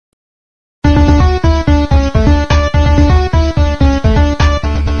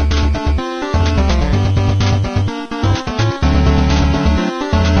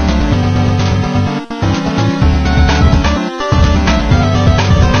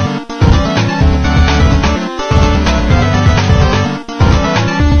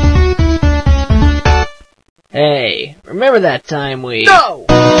Remember that time we... No!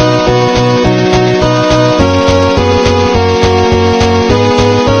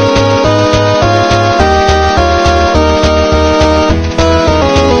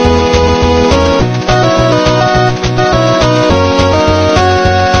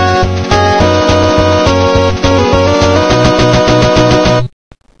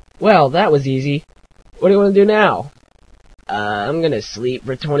 Well, that was easy. What do you want to do now? I'm gonna sleep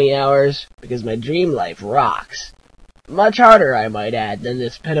for 20 hours, because my dream life rocks. Much harder, I might add, than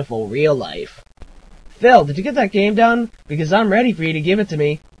this pitiful real life. Phil, did you get that game done? Because I'm ready for you to give it to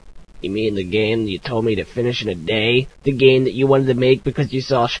me. You mean the game you told me to finish in a day? The game that you wanted to make because you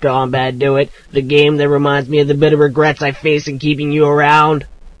saw Straw and Bad do it? The game that reminds me of the bitter regrets I face in keeping you around?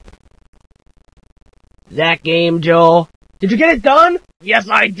 That game, Joel? Did you get it done? Yes,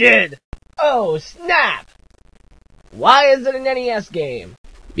 I did! Oh, snap! Why is it an NES game?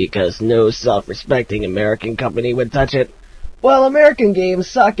 Because no self-respecting American company would touch it. Well, American games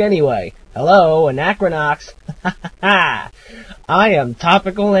suck anyway. Hello, Anachronox. Ha ha ha! I am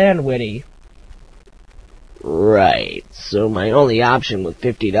topical and witty. Right, so my only option with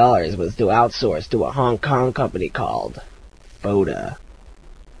 $50 was to outsource to a Hong Kong company called Foda.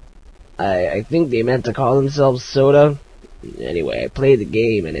 I think they meant to call themselves Soda. Anyway, I played the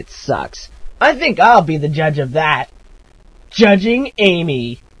game and it sucks. I think I'll be the judge of that. Judging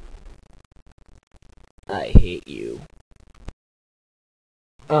Amy. I hate you.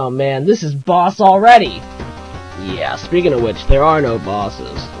 Oh man, this is boss already. Yeah, speaking of which, there are no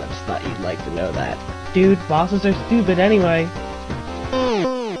bosses. I just thought you'd like to know that. Dude, bosses are stupid anyway.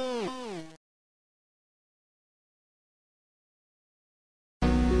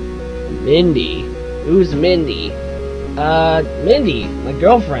 Mindy? Who's Mindy? Mindy, my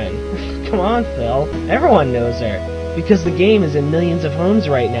girlfriend. Come on, Phil. Everyone knows her. Because the game is in millions of homes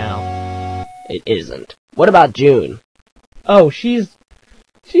right now. It isn't. What about June? Oh, she's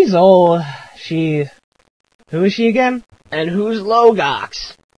old. Who is she again? And who's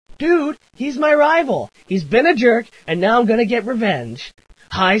Logox? Dude, he's my rival. He's been a jerk, and now I'm gonna get revenge.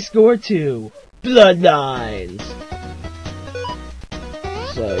 High score 2. Bloodlines.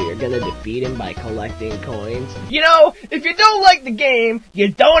 So you're gonna defeat him by collecting coins? You know, if you don't like the game, you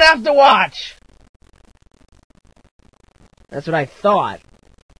don't have to watch! That's what I thought.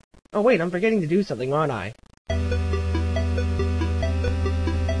 Oh wait, I'm forgetting to do something, aren't I?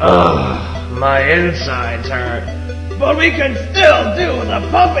 Ugh, my insides hurt. But we can still do the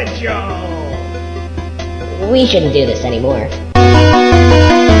puppet show! We shouldn't do this anymore.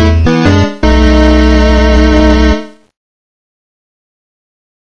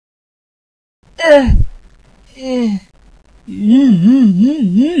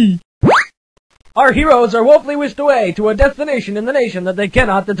 Our heroes are woefully whisked away to a destination in the nation that they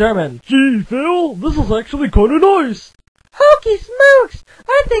cannot determine. Gee, Phil, this is actually kinda nice. Hokey smokes!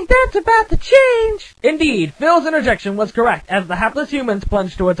 I think that's about to change! Indeed, Phil's interjection was correct as the hapless humans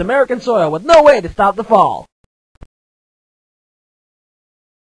plunged towards American soil with no way to stop the fall.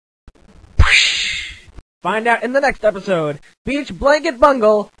 Find out in the next episode, Beach Blanket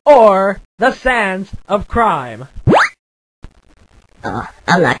Bungle or The Sands of Crime. Oh,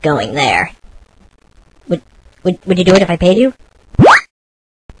 I'm not going there. Would you do it if I paid you?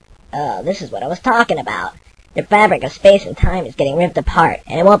 Oh, this is what I was talking about. The fabric of space and time is getting ripped apart,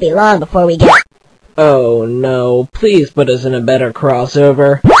 and it won't be long before we get... Oh no, please put us in a better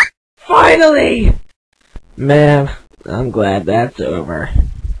crossover. Finally! Man, I'm glad that's over.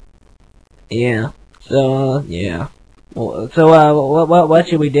 Yeah, yeah. Well, what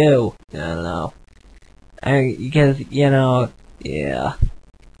should we do? I don't know. Because, yeah.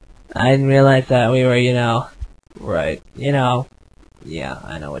 I didn't realize that we were, right, yeah,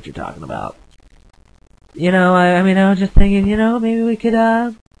 I know what you're talking about. I mean, I was just thinking, maybe we could,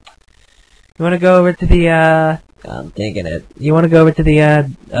 you wanna go over to the, I'm thinking it. You wanna go over to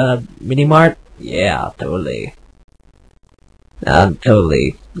the, mini-mart? Yeah, totally. I'm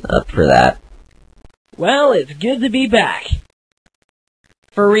totally up for that. Well, it's good to be back.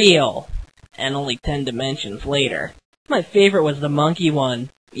 For real. And only 10 dimensions later. My favorite was the monkey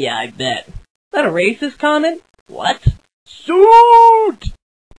one. Yeah, I bet. Is that a racist comment? What? Suit!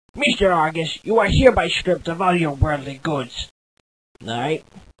 Mr. Argus, you are hereby stripped of all your worldly goods. Alright.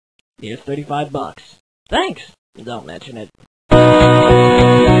 Here's $35. Thanks. Don't mention it.